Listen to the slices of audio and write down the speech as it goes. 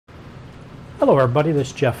Hello everybody, this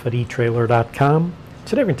is Jeff at etrailer.com.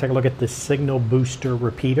 Today we're going to take a look at the signal booster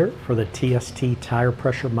repeater for the TST tire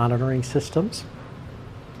pressure monitoring systems.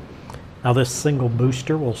 Now this single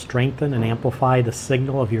booster will strengthen and amplify the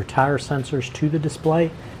signal of your tire sensors to the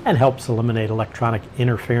display and helps eliminate electronic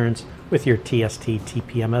interference with your TST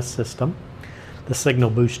TPMS system. The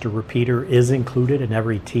signal booster repeater is included in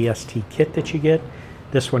every TST kit that you get.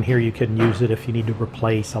 This one here you can use it if you need to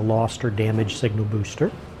replace a lost or damaged signal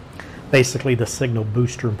booster. Basically, the signal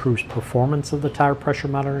booster improves performance of the tire pressure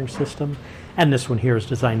monitoring system, and this one here is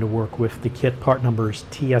designed to work with the kit part numbers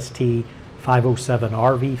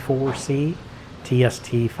TST507RV4C,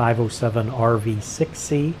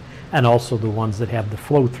 TST507RV6C, and also the ones that have the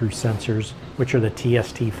flow-through sensors, which are the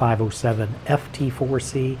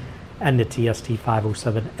TST507FT4C and the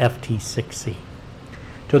TST507FT6C.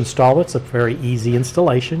 To install it's a very easy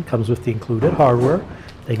installation. Comes with the included hardware.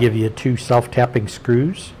 They give you 2 self-tapping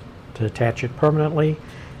screws to attach it permanently.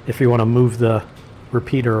 If you want to move the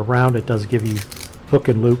repeater around, it does give you hook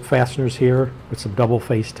and loop fasteners here with some double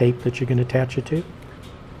face tape that you can attach it to.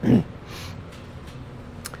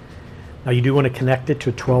 Now you do want to connect it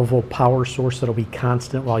to a 12-volt power source that'll be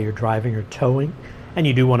constant while you're driving or towing, and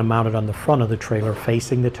you do want to mount it on the front of the trailer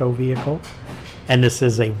facing the tow vehicle. And this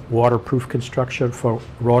is a waterproof construction, so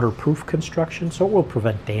it will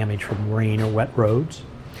prevent damage from rain or wet roads.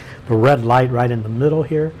 The red light right in the middle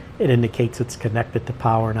here, it indicates it's connected to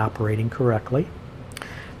power and operating correctly.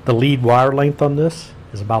 The lead wire length on this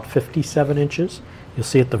is about 57 inches. You'll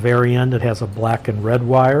see at the very end it has a black and red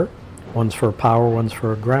wire. One's for power, one's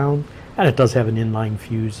for ground, and it does have an inline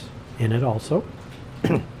fuse in it also.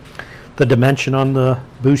 The dimension on the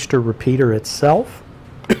booster repeater itself,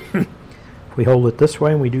 if we hold it this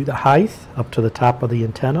way and we do the height up to the top of the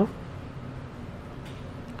antenna,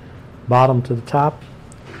 bottom to the top,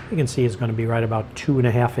 you can see it's going to be right about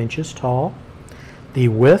 2.5 inches tall. The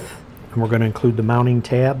width, and we're going to include the mounting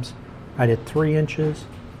tabs, right at 3 inches,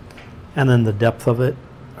 and then the depth of it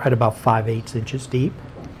right about 5/8 inches deep.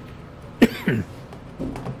 But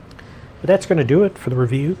that's going to do it for the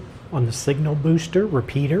review on the signal booster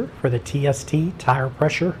repeater for the TST tire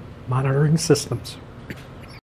pressure monitoring systems.